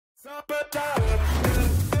Hello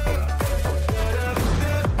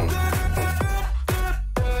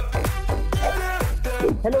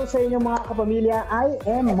sa inyo mga kapamilya. I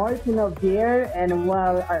am Martin Javier, and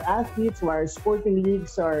while our athletes, while our sporting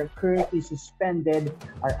leagues are currently suspended,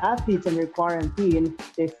 our athletes under quarantine,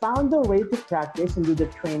 they found a way to practice and do the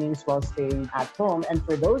trainings while staying at home. And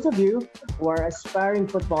for those of you who are aspiring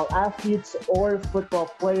football athletes or football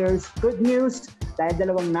players, good news, dahil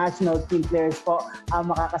dalawang national team players po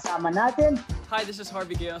ang makakasama natin. Hi, this is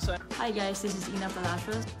Jarvey Gayoso. Hi guys, this is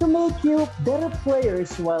Palacios. To make you better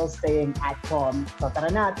players while staying at home. So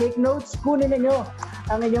tara na, take notes, kunin ninyo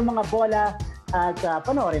ang inyong mga bola at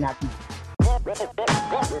panoorin natin.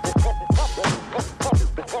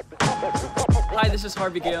 Hi, this is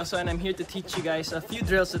Jarvey Gayoso, and I'm here to teach you guys a few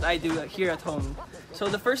drills that I do here at home.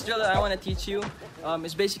 So the first drill that I want to teach you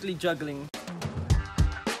is basically juggling.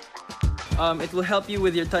 It will help you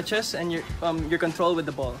with your touches and your control with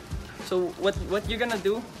the ball. So what we're gonna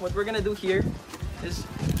do here is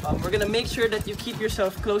we're gonna make sure that you keep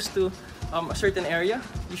yourself close to a certain area.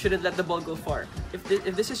 You shouldn't let the ball go far. If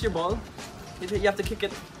this is your ball, you have to kick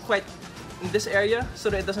it quite in this area so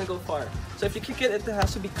that it doesn't go far. So if you kick it, it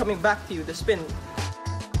has to be coming back to you, the spin.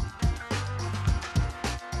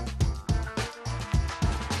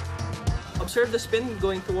 Observe the spin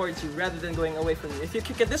going towards you rather than going away from you. If you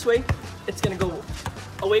kick it this way, it's gonna go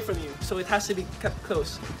away from you, so it has to be kept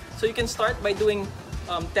close. So you can start by doing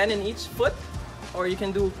 10 in each foot, or you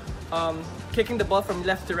can do kicking the ball from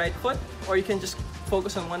left to right foot, or you can just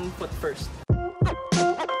focus on one foot first.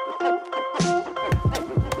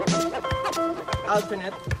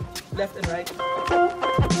 Alternate, left and right.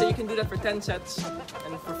 So you can do that for 10 sets,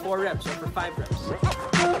 and for 4 reps, or for 5 reps.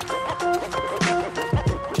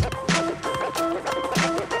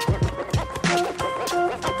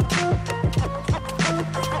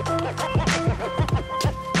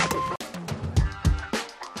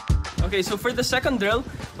 Okay, so for the second drill,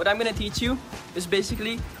 what I'm gonna teach you is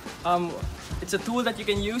basically, it's a tool that you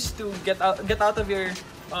can use to get out of your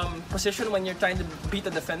position when you're trying to beat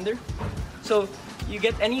a defender. So you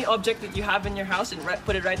get any object that you have in your house and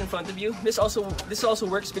put it right in front of you. This also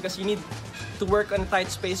works because you need to work on a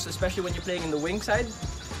tight space, especially when you're playing in the wing side.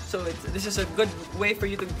 So this is a good way for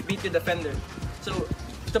you to beat your defender. So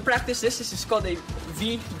to practice this is called a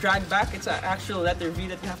V drag back. It's an actual letter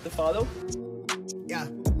V that you have to follow.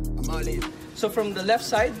 Yeah. All in. So from the left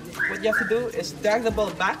side, what you have to do is drag the ball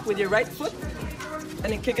back with your right foot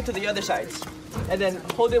and then kick it to the other sides. And then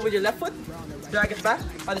hold it with your left foot, drag it back,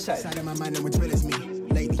 other side. Side of my mind, what drill is me.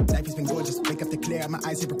 Lately, life has been gorgeous. Wake up to clear, my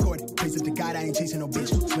eyes hit recorded. Praise up to God, I ain't chasing no bitch.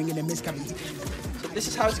 Swinging and miss, got me. So this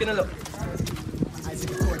is how it's gonna look. My eyes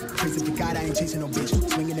hit recorded. Praise up to God, I ain't chasing no bitch.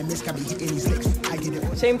 Swinging and miss, got me hitting these licks. I get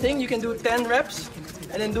it. Same thing, you can do 10 reps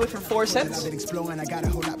and then do it for 4 sets. I've been exploring, I got a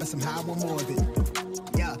whole lot, but somehow I want more of it.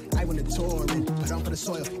 Yeah, I want to tour and put on for the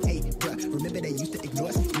soil. Hey, bruh, remember they used to ignore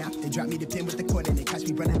us? Now they drop me the pin with the cord and they catch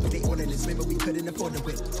me running through they order this river we couldn't afford to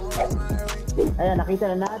whip. Ayan,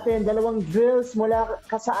 nakita na natin dalawang drills mula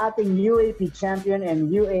sa ating UAP champion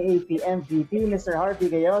and UAAP MVP, Mr.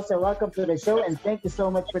 Jarvey Gayoso. Welcome to the show and thank you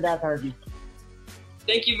so much for that, Jarvey.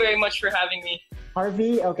 Thank you very much for having me.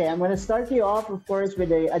 Jarvey, okay, I'm going to start you off, of course, with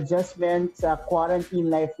the adjustment sa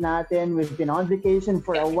quarantine life natin. We've been on vacation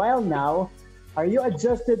for a while now. Are you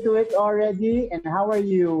adjusted to it already? And how are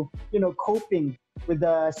you, coping with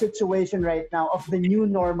the situation right now of the new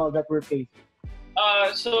normal that we're facing?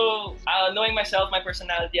 Knowing myself, my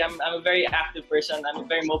personality, I'm a very active person. I'm a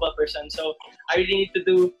very mobile person. So I really need to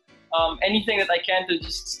do anything that I can to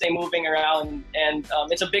just stay moving around. And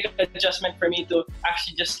it's a big adjustment for me to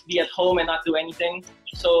actually just be at home and not do anything.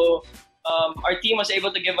 So our team was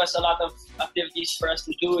able to give us a lot of activities for us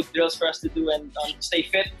to do, drills for us to do, and stay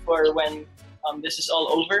fit for when this is all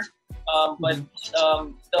over. But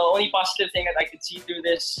the only positive thing that I could see through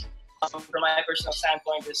this, from my personal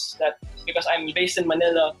standpoint, is that because I'm based in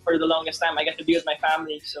Manila for the longest time, I get to be with my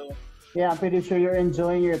family. So yeah, I'm pretty sure you're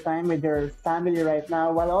enjoying your time with your family right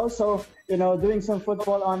now, while also, doing some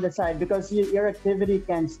football on the side because your activity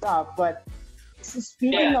can stop. But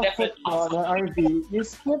speaking of football, RV, you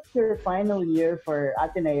skipped your final year for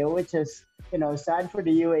Ateneo, which is, sad for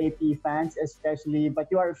the UAP fans especially, but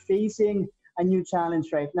you are facing a new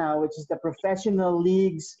challenge right now, which is the professional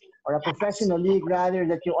leagues, or a professional league rather,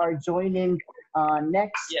 that you are joining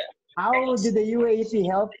next. Yeah. How did the UAP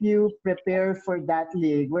help you prepare for that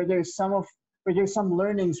league? Were there some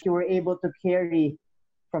learnings you were able to carry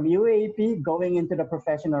from UAP going into the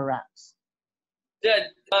professional ranks?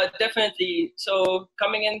 Yeah, definitely. So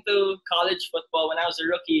coming into college football when I was a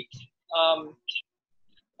rookie,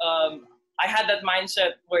 I had that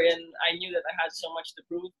mindset wherein I knew that I had so much to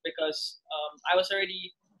prove because I was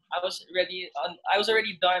already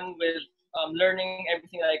done with learning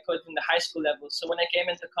everything that I could from the high school level. So when I came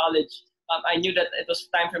into college, I knew that it was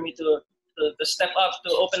time for me to step up,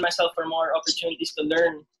 to open myself for more opportunities to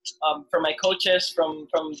learn from my coaches, from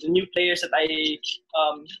the new players that I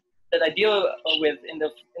deal with in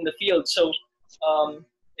the field. So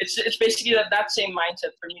it's basically that same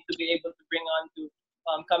mindset for me to be able to bring on to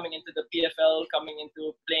coming into the PFL, coming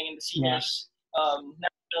into playing in the seniors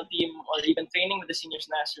national team, or even training with the seniors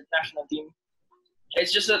national team.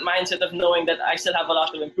 It's just that mindset of knowing that I still have a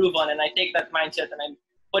lot to improve on, and I take that mindset and I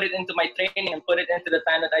put it into my training and put it into the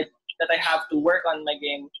time that I have to work on my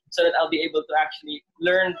game, so that I'll be able to actually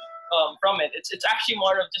learn from it. It's actually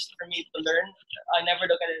more of just for me to learn. I never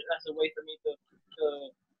look at it as a way for me to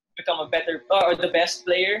become a better or the best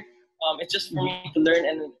player. It's just for me to learn,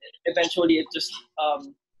 and eventually it just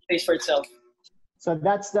pays for itself. So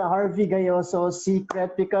that's the Jarvey Gayoso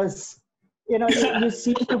secret, because you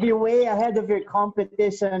seem to be way ahead of your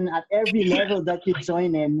competition at every level that you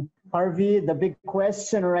join in. Jarvey, the big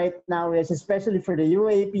question right now is, especially for the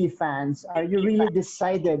UAP fans, are you really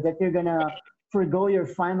decided that you're gonna forgo your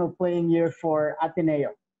final playing year for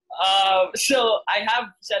Ateneo? So I have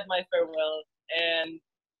said my farewell, and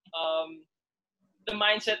the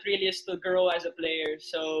mindset really is to grow as a player.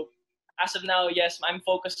 So as of now, yes, I'm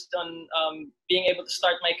focused on being able to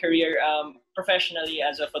start my career professionally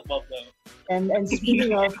as a football player. And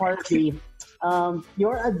speaking of Jarvey,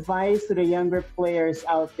 your advice to the younger players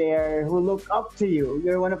out there who look up to you,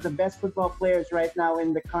 you're one of the best football players right now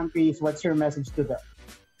in the country. What's your message to them?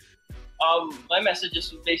 My message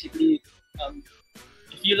is basically,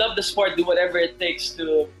 if you love the sport, do whatever it takes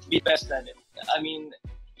to be best at it. I mean,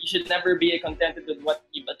 you should never be contented with what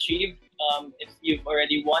you've achieved. If you've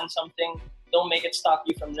already won something, don't make it stop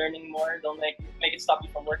you from learning more. Don't make it stop you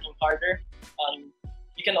from working harder.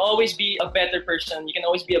 You can always be a better person. You can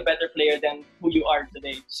always be a better player than who you are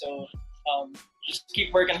today. So just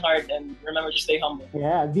keep working hard and remember to stay humble.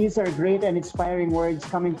 Yeah, these are great and inspiring words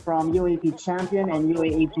coming from UAP champion and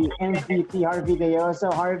UAP MVP Jarvey Gayoso.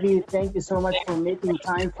 Jarvey, thank you so much for making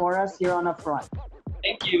time for us here on Upfront.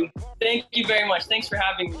 Thank you. Thank you very much. Thanks for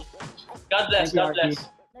having me. God bless. God bless.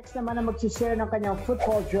 Next naman na mag-share ng kanyang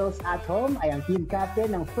football drills at home ay ang team captain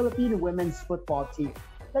ng Philippine women's football team.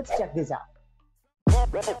 Let's check this out.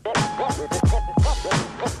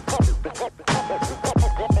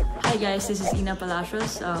 Hi guys, this is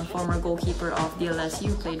Palacios, former goalkeeper of the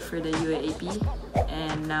LSU, played for the UAAP,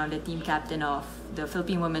 and now the team captain of the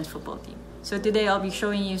Philippine women's football team. So today I'll be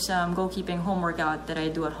showing you some goalkeeping home workout that I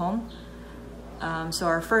do at home. So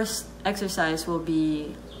our first exercise will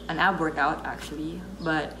be an ab workout actually,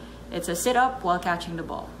 but it's a sit-up while catching the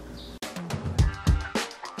ball.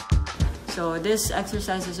 So this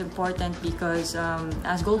exercise is important because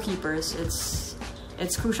as goalkeepers,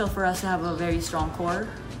 it's crucial for us to have a very strong core,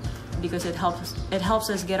 because it helps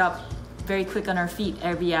us get up very quick on our feet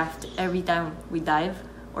every time we dive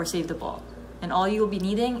or save the ball. And all you'll be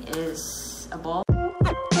needing is a ball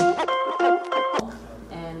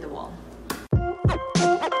and the wall.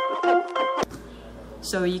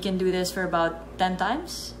 So you can do this for about 10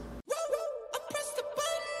 times.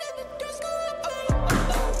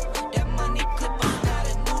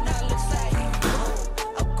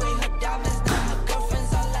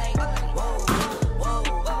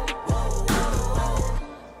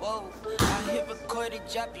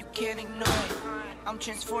 You can't ignore it. I'm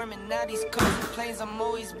transforming now these cars and planes, I'm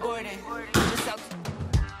always boarding.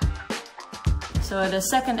 So the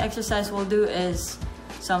second exercise we'll do is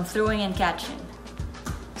some throwing and catching.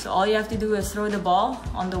 So all you have to do is throw the ball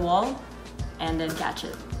on the wall and then catch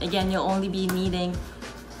it. Again, you'll only be needing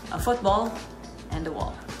a football and a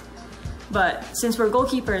wall. But since we're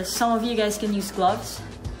goalkeepers, some of you guys can use gloves,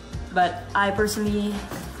 but I personally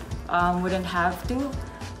wouldn't have to.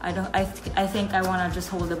 I think I want to just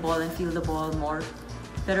hold the ball and feel the ball more.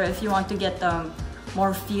 But if you want to get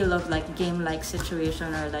more feel of like game-like situation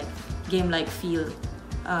or like game-like feel,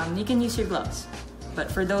 you can use your gloves. But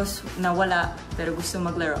for those na wala pero gusto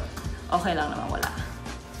maglaro, okay lang naman wala.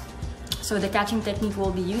 So the catching technique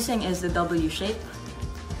we'll be using is the W shape.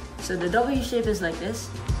 So the W shape is like this.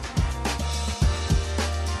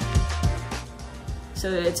 So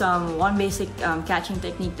it's one basic catching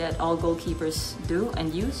technique that all goalkeepers do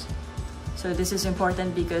and use. So this is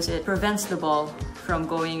important because it prevents the ball from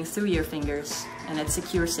going through your fingers and it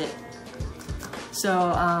secures it.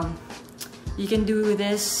 So you can do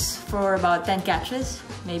this for about 10 catches,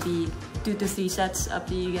 maybe 2 to 3 sets, up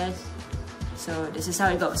to you guys. So this is how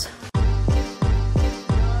it goes.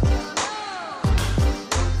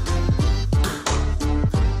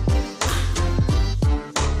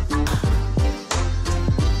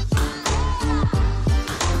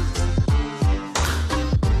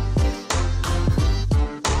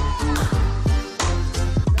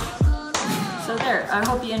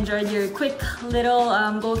 enjoyed your quick little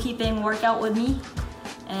goalkeeping workout with me.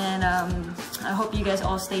 And I hope you guys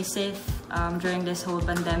all stay safe during this whole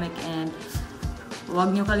pandemic. And huwag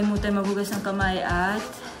niyo kalimutan maghugas ng kamay at,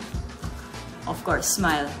 of course,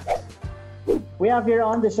 smile. We have here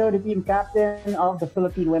on the show the team captain of the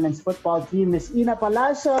Philippine women's football team, Miss Ina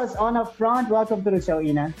Palacios on Upfront. Welcome to the show,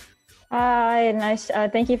 Ina. Hi, nice.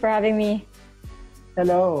 Thank you for having me.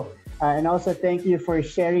 Hello. And also thank you for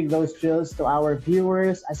sharing those drills to our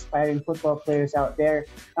viewers, aspiring football players out there.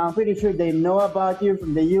 I'm pretty sure they know about you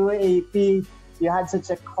from the UAAP. You had such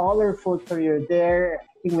a colorful career there,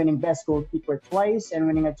 winning Best Goalkeeper twice and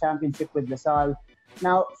winning a championship with LaSalle.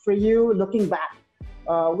 Now, for you, looking back,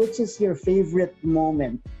 which is your favorite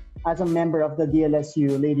moment as a member of the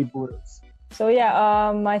DLSU Lady Bulldogs? So yeah,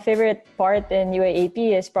 my favorite part in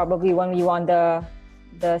UAAP is probably when we won the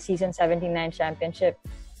season 79 championship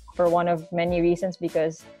for one of many reasons,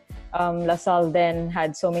 because LaSalle then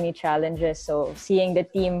had so many challenges. So seeing the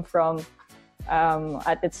team from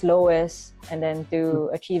at its lowest and then to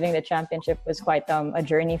achieving the championship was quite a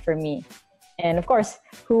journey for me. And of course,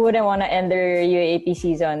 who wouldn't want to end their UAAP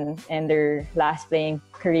season and their last playing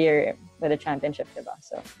career with a championship, diba?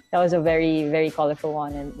 So that was a very, very colorful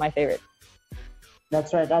one and my favorite.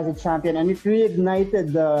 That's right, as a champion. And it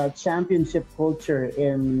reignited the championship culture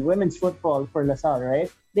in women's football for LaSalle,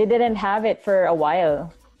 right? They didn't have it for a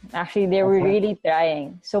while. Actually, they were really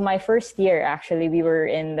trying. So my first year, actually, we were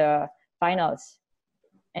in the finals.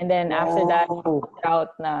 And then after that,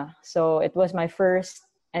 out na. So it was my first.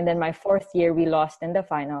 And then my fourth year, we lost in the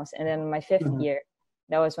finals. And then my fifth year,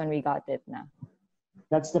 that was when we got it na.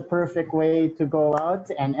 That's the perfect way to go out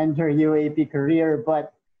and end your UAP career.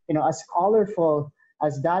 But, you know, as colorful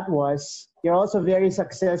as that was, you're also very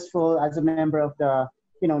successful as a member of the,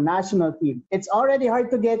 you know, national team. It's already hard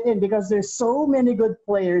to get in because there's so many good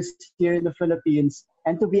players here in the Philippines.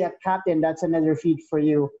 And to be a captain, that's another feat for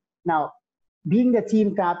you. Now, being the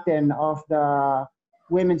team captain of the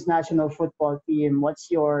women's national football team, what's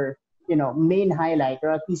your, you know, main highlight, or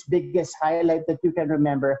at least biggest highlight that you can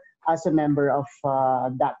remember as a member of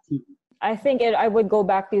that team? I think I would go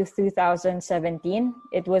back to 2017.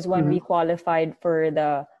 It was when we qualified for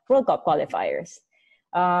the World Cup qualifiers.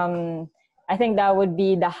 I think that would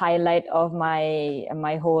be the highlight of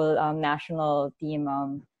my whole national team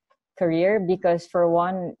career, because for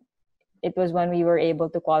one, it was when we were able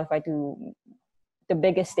to qualify to the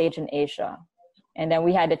biggest stage in Asia. And then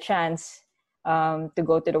we had a chance to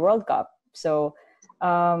go to the World Cup. So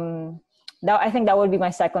I think that would be my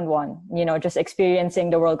second one. You know, just experiencing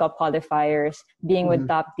the World Cup qualifiers, being with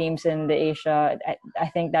top teams in the Asia. I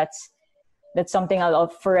think that's something I'll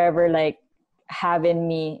forever like have in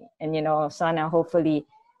me. And, you know, sana hopefully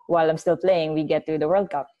while I'm still playing, we get to the World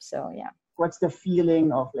Cup. So yeah. What's the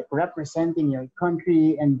feeling of like representing your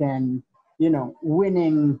country and then, you know,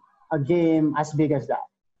 winning a game as big as that?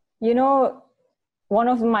 You know, one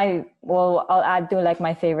of I'll add to like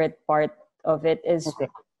my favorite part of it is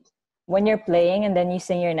when you're playing and then you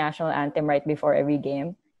sing your national anthem right before every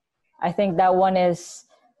game. I think that one is,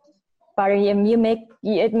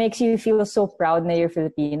 it makes you feel so proud na you're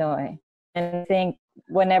Filipino. Eh? And I think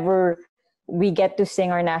whenever we get to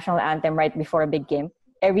sing our national anthem right before a big game,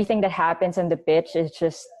 everything that happens on the pitch is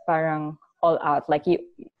just parang all out. Like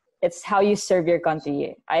it's how you serve your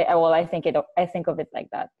country. I think of it like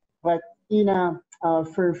that. But Ina,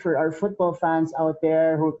 for our football fans out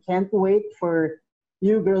there who can't wait for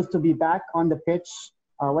you girls to be back on the pitch,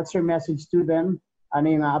 what's your message to them? Ano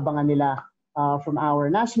yung abangan nila from our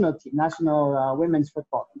national team, national women's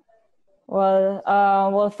football team?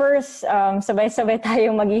 Well, first, sabay-sabay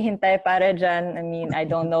tayong maghihintay para dyan. I mean, I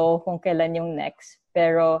don't know kung kailan yung next,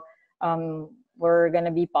 pero we're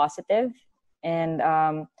gonna be positive. And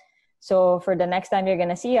so for the next time you're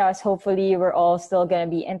gonna see us, hopefully we're all still gonna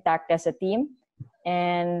be intact as a team.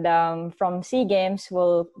 And from SEA Games,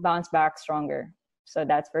 we'll bounce back stronger. So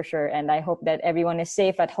that's for sure. And I hope that everyone is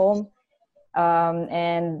safe at home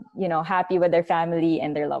and, you know, happy with their family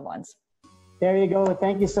and their loved ones. There you go.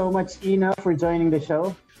 Thank you so much, Ina, for joining the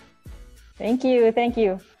show. Thank you. Thank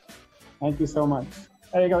you. Thank you so much.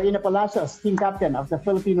 There you go. Ina Palacios, team captain of the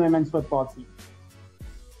Philippine women's football team.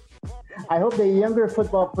 I hope the younger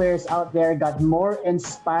football players out there got more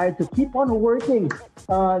inspired to keep on working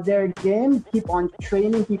their game, keep on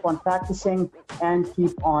training, keep on practicing, and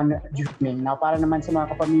keep on dreaming. Now, para naman sa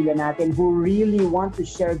mga kapamilya natin who really want to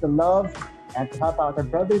share the love and to help out our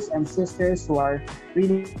brothers and sisters who are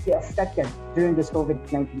really affected during this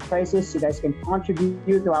COVID-19 crisis. You guys can contribute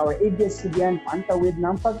to our ABS-CBN Pantawid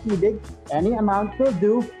ng Pag-ibig. Any amount will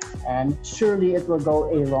do, and surely it will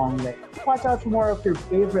go a long way. Watch out for more of your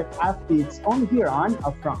favorite athletes only here on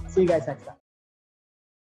Upfront. See you guys next time.